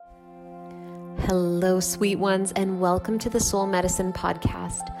Hello, sweet ones, and welcome to the Soul Medicine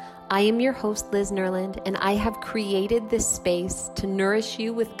Podcast. I am your host, Liz Nerland, and I have created this space to nourish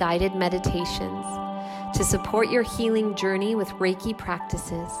you with guided meditations, to support your healing journey with Reiki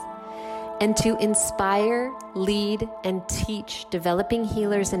practices, and to inspire, lead, and teach developing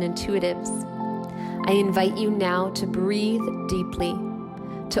healers and intuitives. I invite you now to breathe deeply,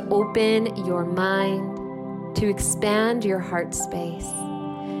 to open your mind, to expand your heart space,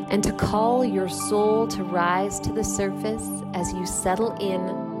 and to call your soul to rise to the surface as you settle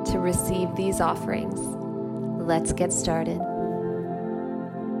in to receive these offerings. Let's get started.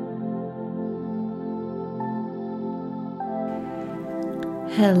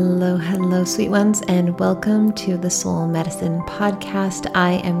 Hello, sweet ones, and welcome to the Soul Medicine Podcast.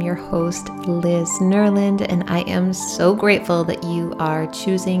 I am your host, Liz Nerland, and I am so grateful that you are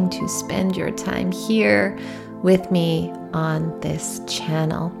choosing to spend your time here with me on this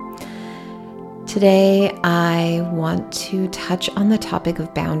channel. Today, I want to touch on the topic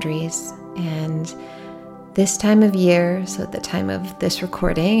of boundaries. And this time of year, so at the time of this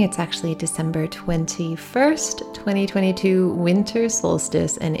recording, it's actually December 21st, 2022, winter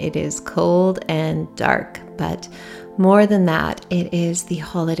solstice, and it is cold and dark. But more than that, it is the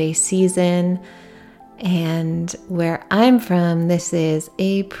holiday season. And where I'm from, this is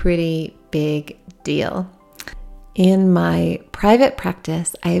a pretty big deal. In my private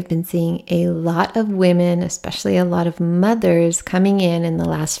practice, I have been seeing a lot of women, especially a lot of mothers, coming in the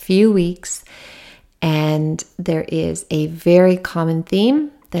last few weeks. And there is a very common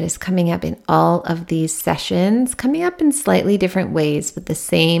theme that is coming up in all of these sessions, coming up in slightly different ways, but the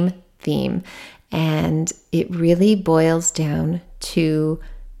same theme. And it really boils down to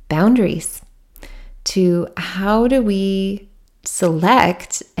boundaries, to how do we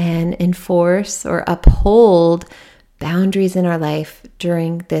select and enforce or uphold boundaries in our life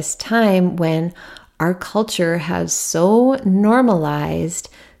during this time when our culture has so normalized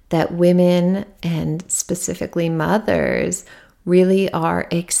that women, and specifically mothers, really are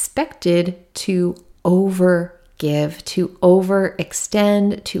expected to overgive, to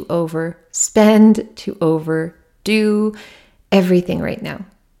overextend, to overspend, to overdo everything right now.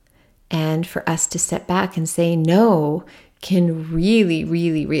 And for us to step back and say no can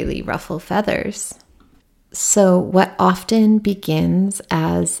really ruffle feathers. So what often begins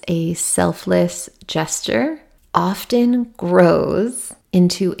as a selfless gesture often grows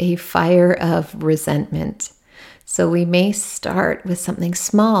into a fire of resentment. So we may start with something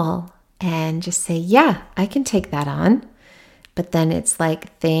small and just say, yeah, I can take that on. But then it's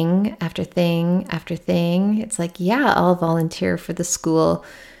like thing after thing after thing. It's like, yeah, I'll volunteer for the school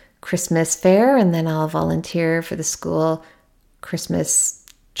Christmas fair, and then I'll volunteer for the school Christmas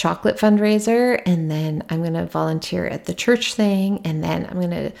chocolate fundraiser, and then I'm going to volunteer at the church thing, and then I'm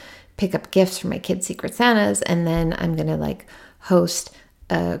going to pick up gifts for my kids' Secret Santas, and then I'm going to host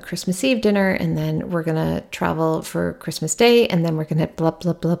a Christmas Eve dinner, and then we're going to travel for Christmas Day, and then we're going to blah,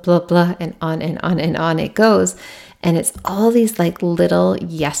 blah, blah, blah, blah, and on and on and on it goes. And it's all these little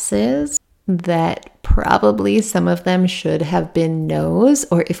yeses that probably some of them should have been no's,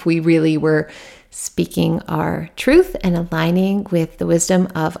 or if we really were speaking our truth and aligning with the wisdom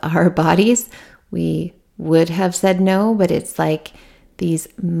of our bodies, we would have said no. But it's like these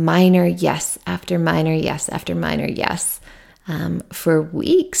minor yes after minor yes after minor yes for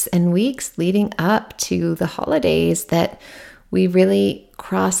weeks and weeks leading up to the holidays, that we really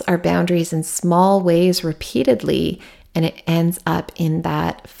cross our boundaries in small ways repeatedly. And it ends up in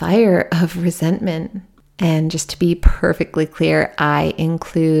that fire of resentment. And just to be perfectly clear, I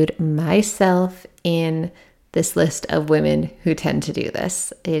include myself in this list of women who tend to do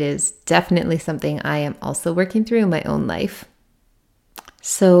this. It is definitely something I am also working through in my own life.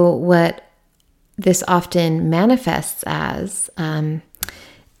 So what this often manifests as,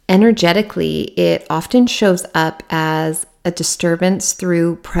 energetically, it often shows up as a disturbance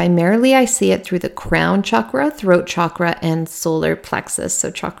through, primarily I see it through the crown chakra, throat chakra, and solar plexus.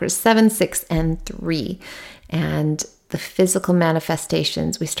 So chakras 7, 6, and 3. And the physical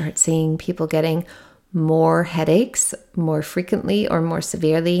manifestations, we start seeing people getting more headaches more frequently or more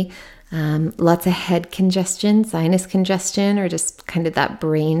severely, lots of head congestion, sinus congestion, or just kind of that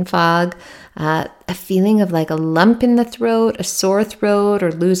brain fog, a feeling of a lump in the throat, a sore throat,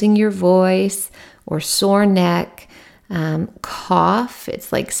 or losing your voice, or sore neck. Cough,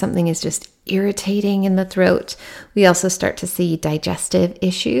 it's like something is just irritating in the throat. We also start to see digestive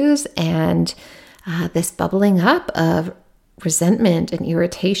issues and this bubbling up of resentment and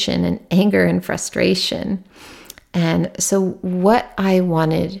irritation and anger and frustration. And so what I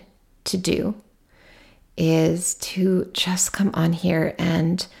wanted to do is to just come on here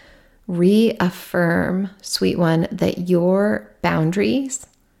and reaffirm, sweet one, that your boundaries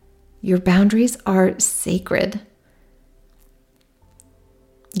are sacred.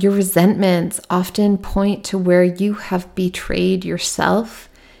 Your resentments often point to where you have betrayed yourself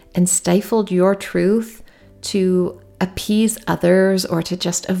and stifled your truth to appease others or to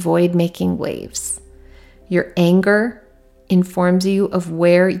just avoid making waves. Your anger informs you of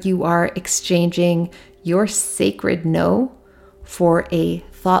where you are exchanging your sacred no for a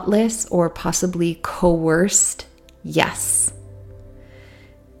thoughtless or possibly coerced yes.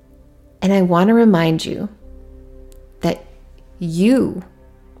 And I want to remind you that you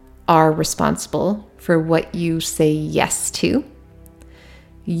are responsible for what you say yes to.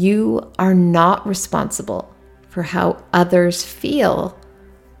 You are not responsible for how others feel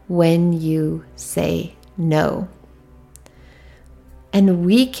when you say no. And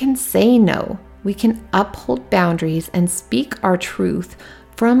we can say no. We can uphold boundaries and speak our truth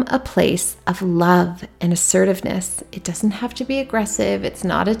from a place of love and assertiveness. It doesn't have to be aggressive. It's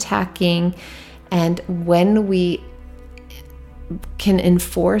not attacking. And when we can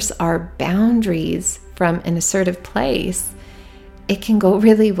enforce our boundaries from an assertive place, it can go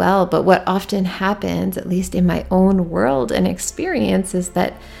really well. But what often happens, at least in my own world and experience, is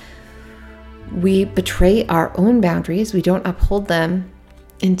that we betray our own boundaries. We don't uphold them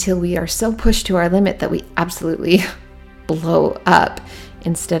until we are so pushed to our limit that we absolutely blow up,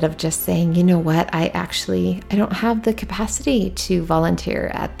 instead of just saying, you know what, I don't have the capacity to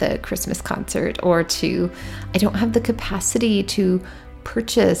volunteer at the Christmas concert, or I don't have the capacity to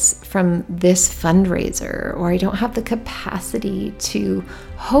purchase from this fundraiser, or I don't have the capacity to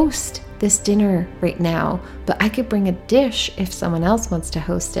host this dinner right now, but I could bring a dish if someone else wants to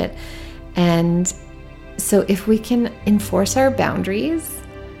host it. And so if we can enforce our boundaries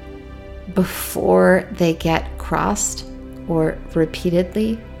before they get crossed or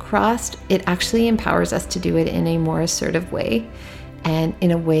repeatedly crossed, it actually empowers us to do it in a more assertive way, and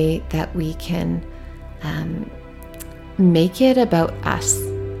in a way that we can make it about us.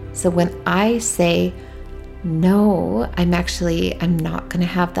 So when I say no, I'm not going to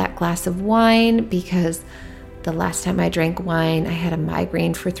have that glass of wine, because the last time I drank wine, I had a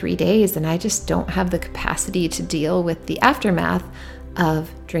migraine for 3 days, and I just don't have the capacity to deal with the aftermath of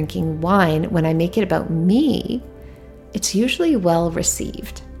drinking wine. When I make it about me, it's usually well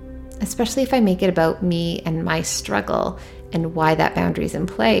received, especially if I make it about me and my struggle and why that boundary is in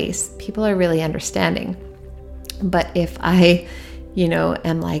place. People are really understanding. But if I,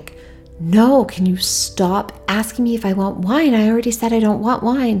 am like, no, can you stop asking me if I want wine? I already said I don't want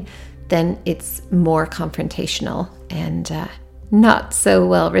wine. Then it's more confrontational and not so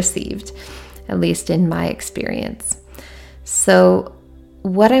well received, at least in my experience. So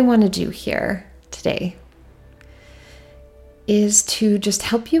what I want to do here today is to just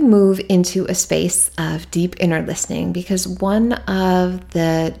help you move into a space of deep inner listening, because one of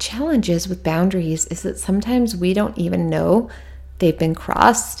the challenges with boundaries is that sometimes we don't even know they've been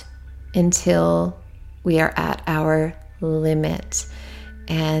crossed until we are at our limit.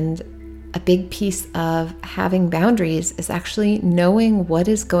 And a big piece of having boundaries is actually knowing what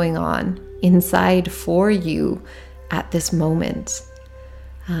is going on inside for you at this moment.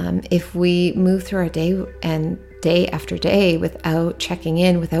 If we move through our day after day without checking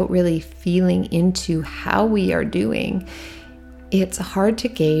in, without really feeling into how we are doing, it's hard to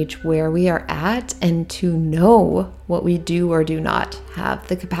gauge where we are at and to know what we do or do not have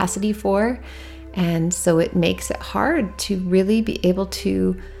the capacity for. And so it makes it hard to really be able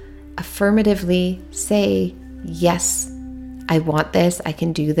to affirmatively say, yes, I want this, I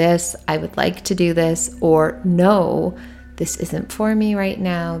can do this, I would like to do this, or no, this isn't for me right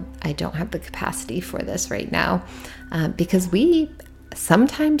now. I don't have the capacity for this right now, because we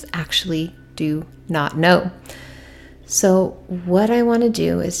sometimes actually do not know. So what I want to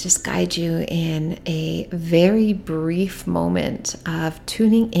do is just guide you in a very brief moment of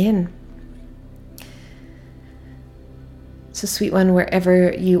tuning in. So sweet one,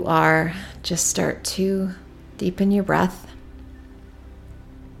 wherever you are, just start to deepen your breath.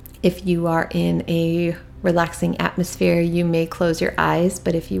 If you are in a relaxing atmosphere, you may close your eyes,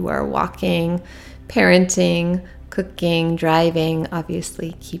 but if you are walking, parenting, cooking, driving,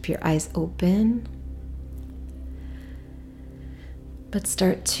 obviously keep your eyes open. But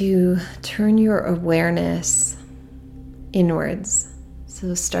start to turn your awareness inwards.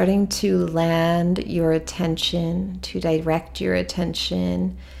 So starting to land your attention, to direct your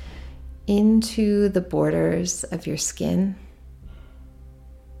attention into the borders of your skin,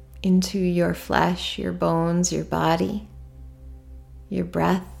 into your flesh, your bones, your body, your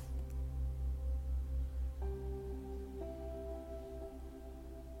breath.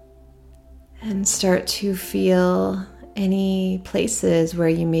 And start to feel any places where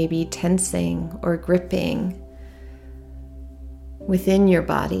you may be tensing or gripping within your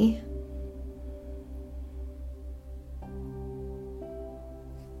body.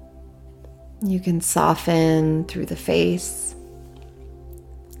 You can soften through the face.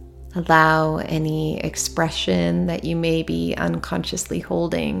 Allow any expression that you may be unconsciously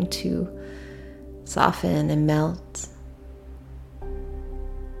holding to soften and melt.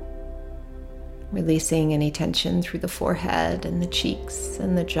 Releasing any tension through the forehead and the cheeks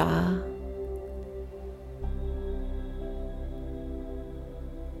and the jaw.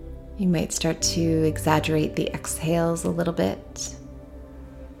 You might start to exaggerate the exhales a little bit.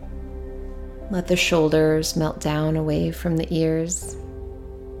 Let the shoulders melt down away from the ears.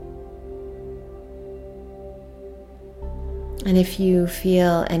 And if you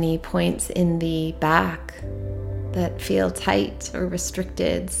feel any points in the back that feel tight or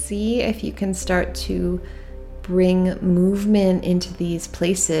restricted, see if you can start to bring movement into these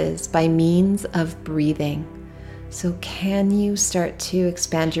places by means of breathing. So can you start to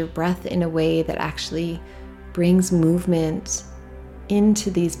expand your breath in a way that actually brings movement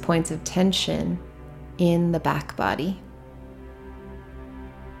into these points of tension in the back body?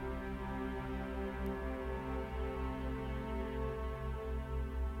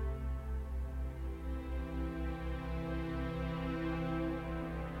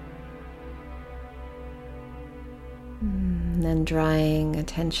 And then drawing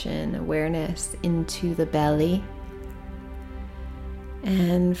attention, awareness into the belly.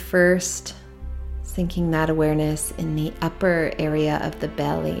 And first, sinking that awareness in the upper area of the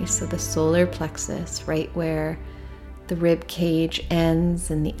belly, so the solar plexus, right where the rib cage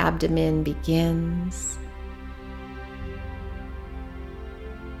ends and the abdomen begins.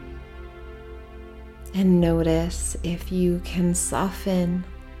 And notice if you can soften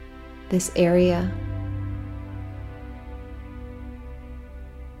this area.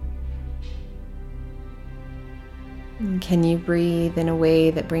 And can you breathe in a way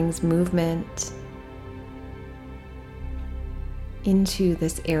that brings movement into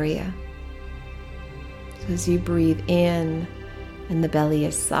this area? So as you breathe in and the belly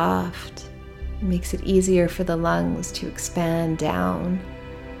is soft, it makes it easier for the lungs to expand down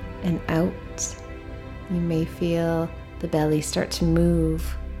and out. You may feel the belly start to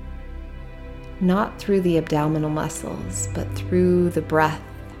move, not through the abdominal muscles, but through the breath.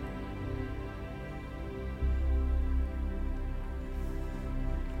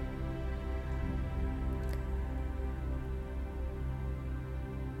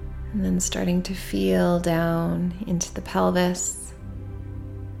 And then starting to feel down into the pelvis.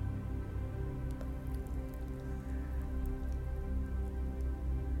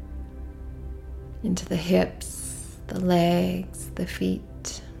 Into the hips, the legs, the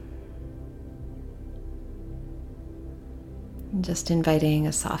feet. And just inviting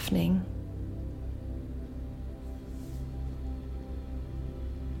a softening.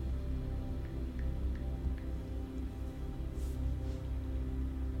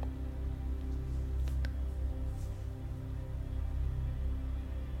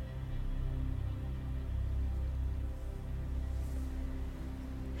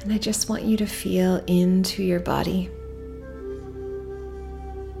 And I just want you to feel into your body,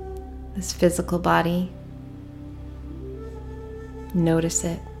 this physical body. Notice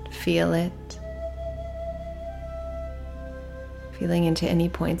it, feel it. Feeling into any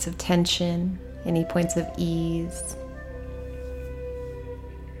points of tension, any points of ease.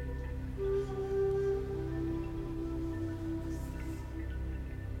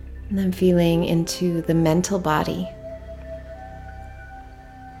 And then feeling into the mental body.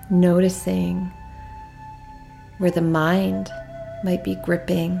 Noticing where the mind might be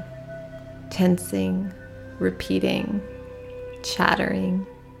gripping, tensing, repeating, chattering.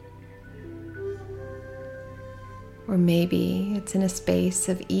 Or maybe it's in a space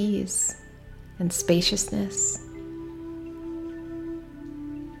of ease and spaciousness.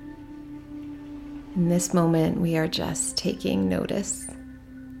 In this moment, we are just taking notice.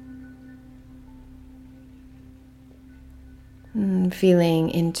 And feeling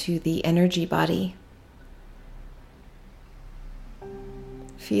into the energy body.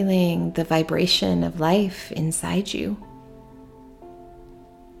 Feeling the vibration of life inside you.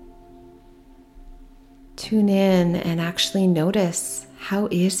 Tune in and actually notice, how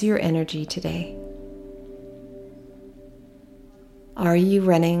is your energy today? Are you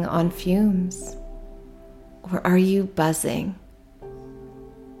running on fumes? Or are you buzzing? Or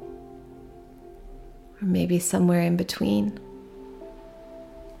maybe somewhere in between.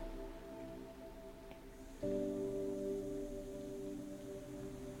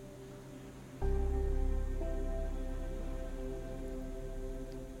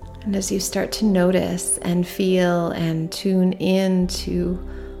 And as you start to notice and feel and tune in to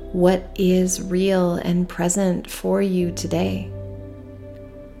what is real and present for you today,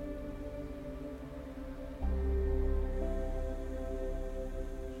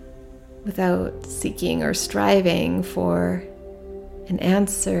 without seeking or striving for an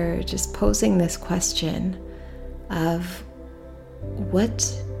answer, just posing this question of,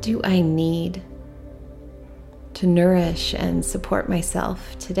 what do I need to nourish and support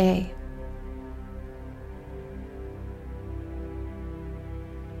myself today?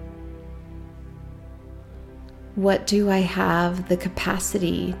 What do I have the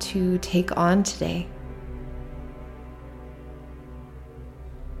capacity to take on today?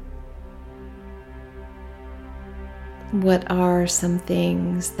 What are some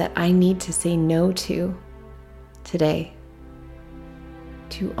things that I need to say no to today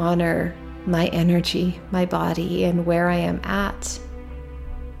to honor my energy, my body, and where I am at?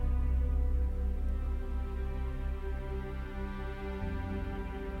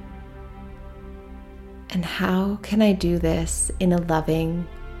 And how can I do this in a loving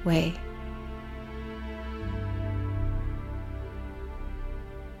way?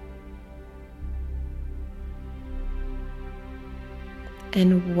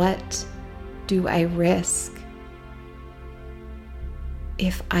 And what do I risk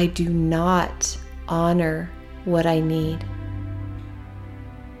if I do not honor what I need?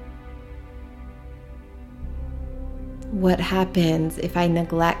 What happens if I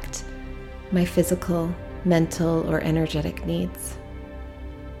neglect my physical, mental, or energetic needs?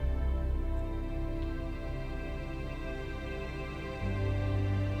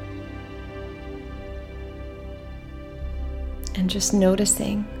 And just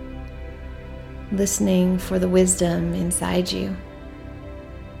noticing, listening for the wisdom inside you.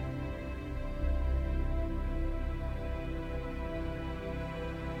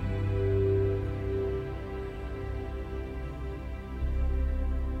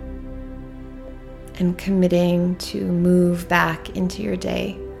 And committing to move back into your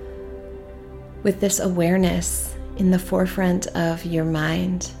day with this awareness in the forefront of your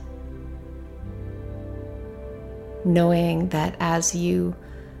mind, knowing that as you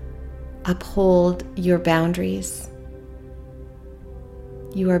uphold your boundaries,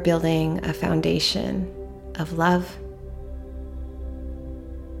 you are building a foundation of love.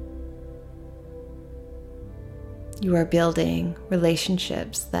 You are building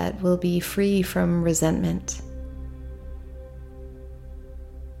relationships that will be free from resentment.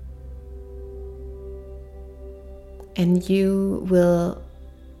 And you will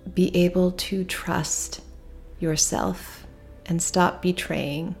be able to trust yourself and stop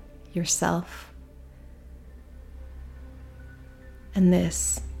betraying yourself. And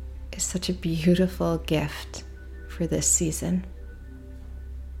this is such a beautiful gift for this season.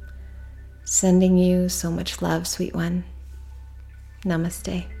 Sending you so much love, sweet one.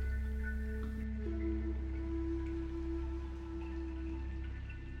 Namaste.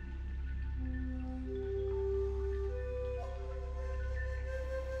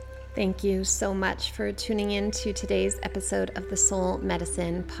 Thank you so much for tuning in to today's episode of the Soul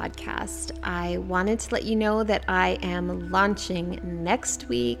Medicine Podcast. I wanted to let you know that I am launching next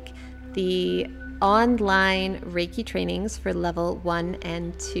week the online Reiki trainings for level 1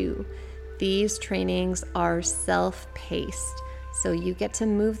 and 2. These trainings are self-paced, so you get to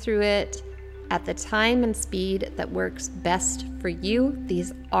move through it at the time and speed that works best for you.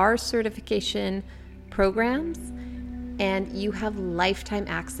 These are certification programs, and you have lifetime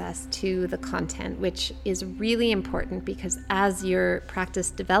access to the content, which is really important because as your practice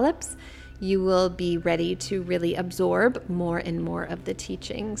develops, you will be ready to really absorb more and more of the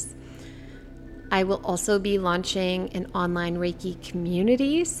teachings. I will also be launching an online Reiki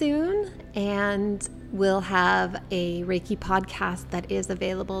community soon, and we'll have a Reiki podcast that is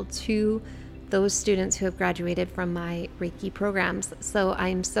available to those students who have graduated from my Reiki programs. So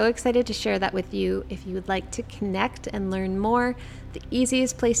I'm so excited to share that with you. If you would like to connect and learn more, the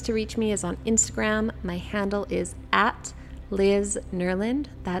easiest place to reach me is on Instagram. My handle is @Liz Nerland.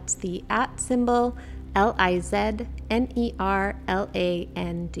 That's the @ symbol LIZNERLAND.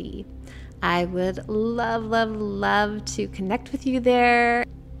 I would love to connect with you there.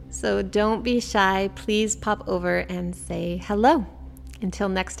 So don't be shy. Please pop over and say hello. Until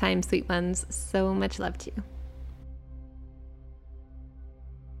next time, sweet ones, so much love to you.